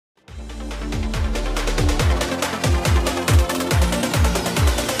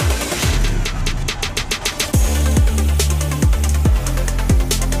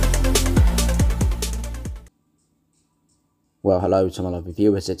Well, hello to my lovely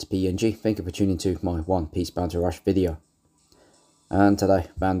viewers, it's PNG. Thank you for tuning to my One Piece Bounty Rush video. And today,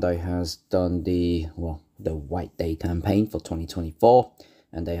 Bandai has done the White Day campaign for 2024.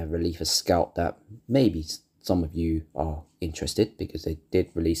 And they have released a scout that maybe some of you are interested, because they did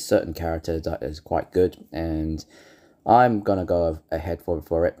release certain characters that is quite good. And I'm gonna go ahead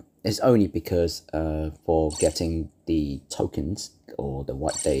for it. It's only because for getting the tokens, or the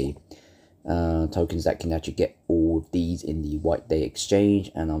White Day tokens that can actually get all of these in the White Day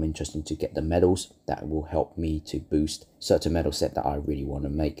exchange, and I'm interested to get the medals that will help me to boost certain medal set that I really want to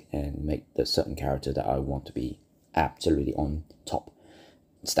make, and make the certain character that I want to be absolutely on top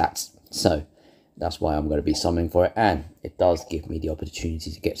stats. So that's why I'm going to be summoning for it, and it does give me the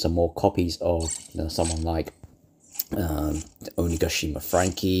opportunity to get some more copies of someone like Onigashima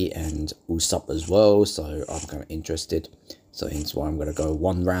Frankie and Usopp as well. So I'm kind of interested. So hence why I'm going to go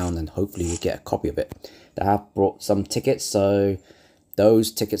one round, and hopefully we'll get a copy of it. They have brought some tickets, so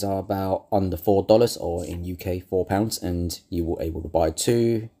those tickets are about under $4, or in UK £4, and you will able to buy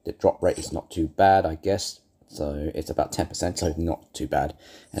two. The drop rate is not too bad, I guess. So it's about 10%, so not too bad.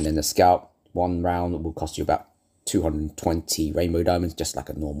 And then the scout, one round will cost you about 220 rainbow diamonds, just like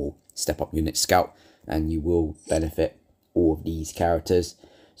a normal step up unit scout, and you will benefit all of these characters.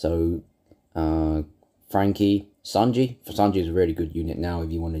 So Frankie, Sanji is a really good unit now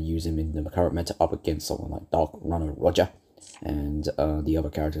if you want to use him in the current meta up against someone like Dark Runner Roger, and the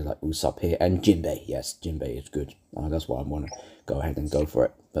other characters like Usopp here, and Jinbei. Yes, Jinbei is good. That's why I want to go ahead and go for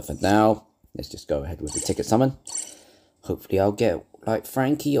it. But for now, let's just go ahead with the ticket summon. Hopefully I'll get like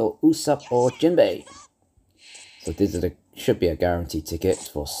Frankie or Usopp or Jinbei. So this is should be a guaranteed ticket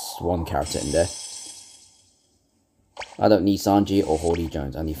for one character in there. I don't need Sanji or Hardy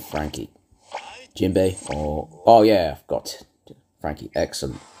Jones, I need Frankie. Jinbei or... oh yeah, I've got Frankie,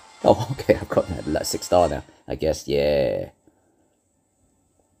 excellent. Oh, okay, I've got that 6-star now, I guess, yeah.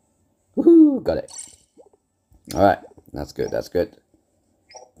 Woohoo, got it. Alright, that's good, that's good.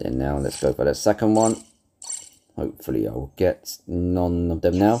 Then now let's go for the second one. Hopefully I will get none of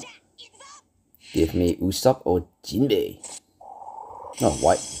them now. Give me Usopp or Jinbei. Oh,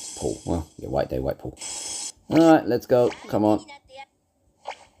 White Pool. Well, yeah, White Day, White Pool. Alright, let's go, come on.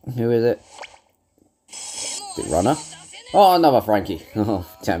 Who is it? The runner? Oh, another Frankie. Oh,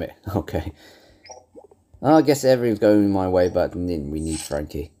 damn it. Okay. I guess everything's going my way, but we need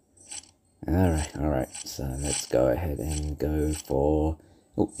Frankie. Alright, alright. So let's go ahead and go for...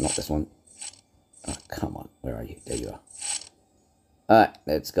 oh, not this one. Oh, come on. Where are you? There you are. Alright,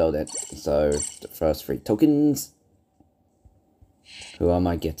 let's go then. So, the first 3 tokens. Who am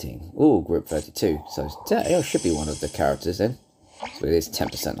I getting? Oh, group 32. So, it should be one of the characters then. So it is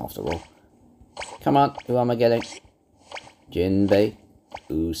 10% after all. Come on, who am I getting? Jinbei,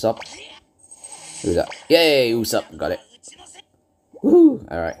 Usopp. Who's that? Yay, Usopp, got it. Woo!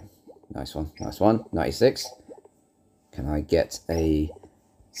 Alright, nice one, nice one. 96. Can I get a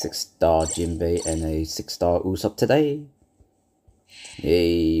 6-star Jinbei and a 6-star Usopp today?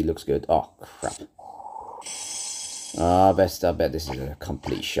 Yay, looks good. Oh, crap. I bet this is a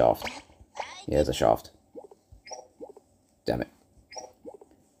complete shaft. Here's a shaft. Damn it.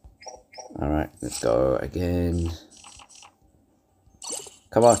 Alright, let's go again.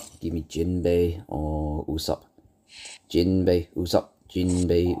 Come on, give me Jinbei or Usopp. Jinbei, Usopp,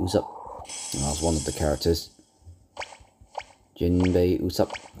 Jinbei, Usopp. Oh, that's one of the characters. Jinbei,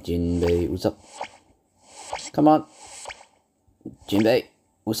 Usopp, Jinbei, Usopp. Come on. Jinbei,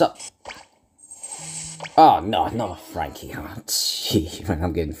 Usopp. Oh, no, not a Frankie. Oh, gee,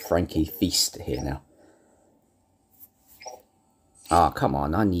 I'm getting Frankie Feast here now. Ah, oh, come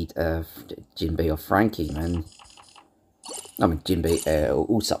on, I need Jinbei or Frankie, man. I mean, Jinbei or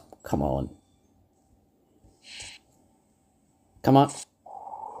Usopp, come on. Come on.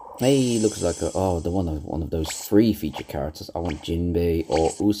 Hey, looks like a, oh, the one of those 3 feature characters. I want Jinbei or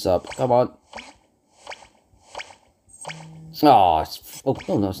Usopp, come on. Oh,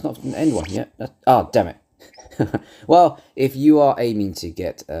 oh no, it's not an end one yet. Oh, damn it. Well, if you are aiming to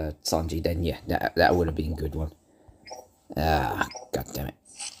get Sanji, then yeah, that would have been a good one. Ah, god damn it.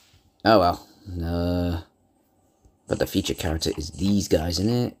 Oh well. No. But the feature character is these guys,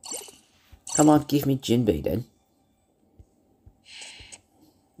 isn't it? Come on, give me Jinbei then.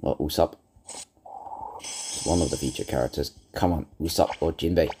 Or Usopp. It's one of the feature characters. Come on, Usopp or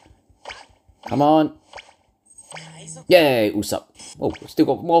Jinbei. Come on. Yay, Usopp. Oh, still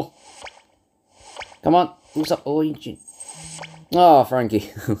got more. Come on, Usopp or Jinbei. Oh,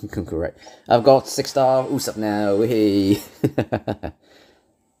 Frankie. Correct. I've got 6-star Usopp now. Hey.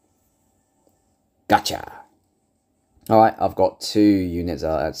 Gotcha. Alright, I've got 2 units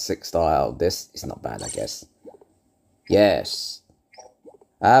at 6-star. This is not bad, I guess. Yes.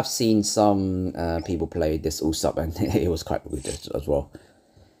 I've seen some people play this Usopp and it was quite good as well.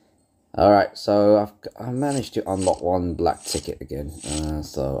 Alright, so I managed to unlock one black ticket again.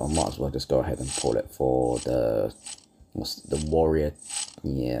 So I might as well just go ahead and pull it for the warrior.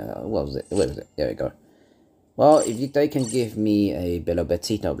 Yeah, what was it? Where was it? There we go. Well, if they can give me a Bello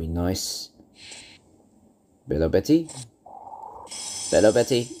Betty, that would be nice. Bello Betty? Bello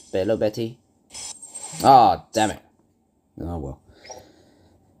Betty? Bello Betty? Ah, damn it. Oh well.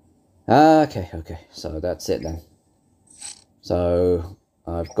 Okay, so that's it then. So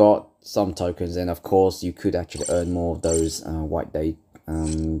I've got some tokens, and of course you could actually earn more of those White Day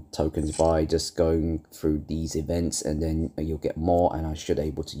tokens by just going through these events, and then you'll get more, and I should be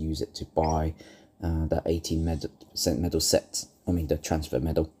able to use it to buy that 18% medal set. I mean the transfer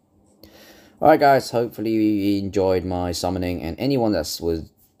medal. Alright guys, hopefully you enjoyed my summoning, and anyone that was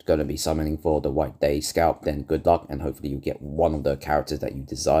going to be summoning for the White Day scalp, then good luck, and hopefully you get one of the characters that you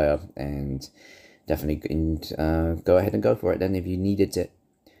desire, and definitely go ahead and go for it then if you needed it.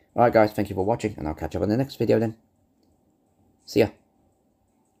 Alright guys, thank you for watching, and I'll catch up on the next video then. See ya.